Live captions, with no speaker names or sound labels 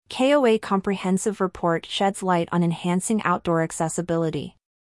KOA Comprehensive Report sheds light on enhancing outdoor accessibility.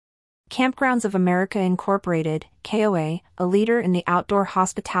 Kampgrounds of America Incorporated, KOA, a leader in the outdoor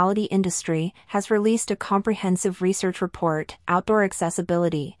hospitality industry, has released a comprehensive research report, Outdoor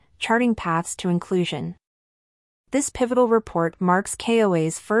Accessibility, Charting Paths to Inclusion. This pivotal report marks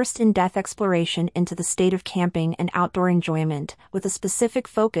KOA's first in-depth exploration into the state of camping and outdoor enjoyment, with a specific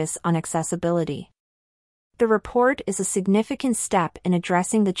focus on accessibility. The report is a significant step in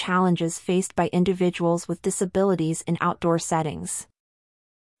addressing the challenges faced by individuals with disabilities in outdoor settings.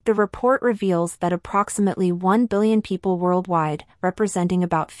 The report reveals that approximately 1 billion people worldwide, representing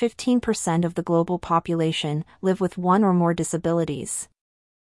about 15% of the global population, live with one or more disabilities.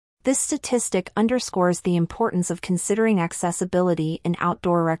 This statistic underscores the importance of considering accessibility in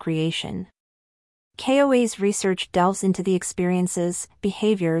outdoor recreation. KOA's research delves into the experiences,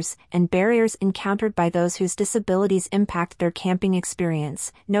 behaviors, and barriers encountered by those whose disabilities impact their camping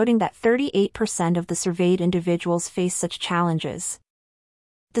experience, noting that 38% of the surveyed individuals face such challenges.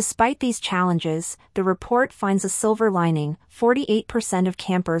 Despite these challenges, the report finds a silver lining. 48% of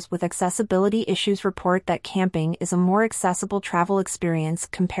campers with accessibility issues report that camping is a more accessible travel experience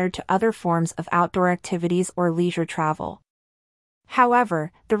compared to other forms of outdoor activities or leisure travel.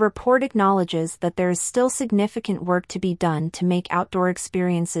 However, the report acknowledges that there is still significant work to be done to make outdoor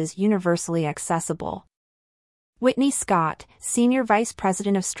experiences universally accessible. Whitney Scott, Senior Vice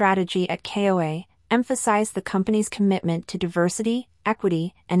President of Strategy at KOA, emphasized the company's commitment to diversity,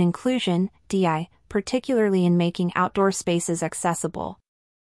 equity, and inclusion, DI, particularly in making outdoor spaces accessible.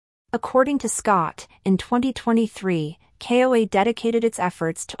 According to Scott, in 2023, KOA dedicated its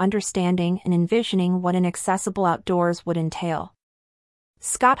efforts to understanding and envisioning what an accessible outdoors would entail.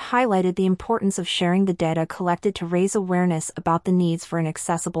 Scott highlighted the importance of sharing the data collected to raise awareness about the needs for an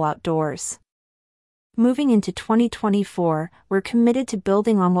accessible outdoors. Moving into 2024, we're committed to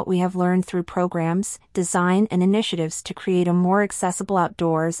building on what we have learned through programs, design, and initiatives to create a more accessible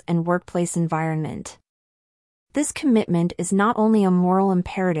outdoors and workplace environment. This commitment is not only a moral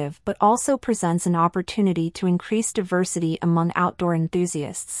imperative but also presents an opportunity to increase diversity among outdoor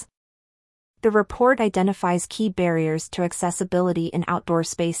enthusiasts. The report identifies key barriers to accessibility in outdoor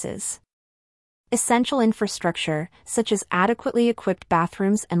spaces. Essential infrastructure, such as adequately equipped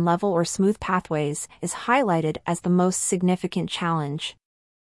bathrooms and level or smooth pathways, is highlighted as the most significant challenge.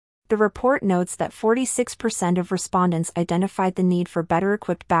 The report notes that 46% of respondents identified the need for better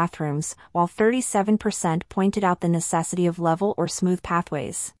equipped bathrooms, while 37% pointed out the necessity of level or smooth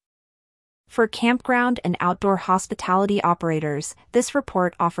pathways. For campground and outdoor hospitality operators, this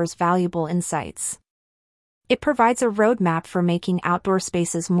report offers valuable insights. It provides a roadmap for making outdoor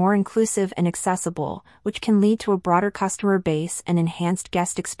spaces more inclusive and accessible, which can lead to a broader customer base and enhanced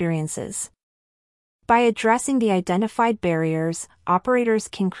guest experiences. By addressing the identified barriers, operators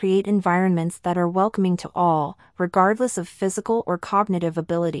can create environments that are welcoming to all, regardless of physical or cognitive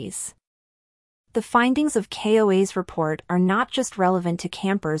abilities. The findings of KOA's report are not just relevant to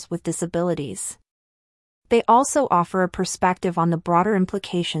campers with disabilities. They also offer a perspective on the broader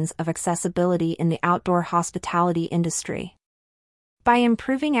implications of accessibility in the outdoor hospitality industry. By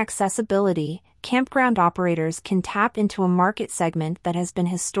improving accessibility, campground operators can tap into a market segment that has been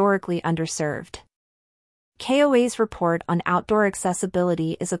historically underserved. KOA's report on outdoor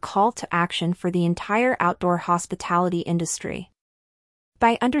accessibility is a call to action for the entire outdoor hospitality industry.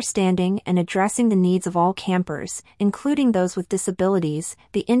 By understanding and addressing the needs of all campers, including those with disabilities,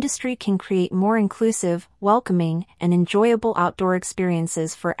 the industry can create more inclusive, welcoming, and enjoyable outdoor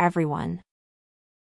experiences for everyone.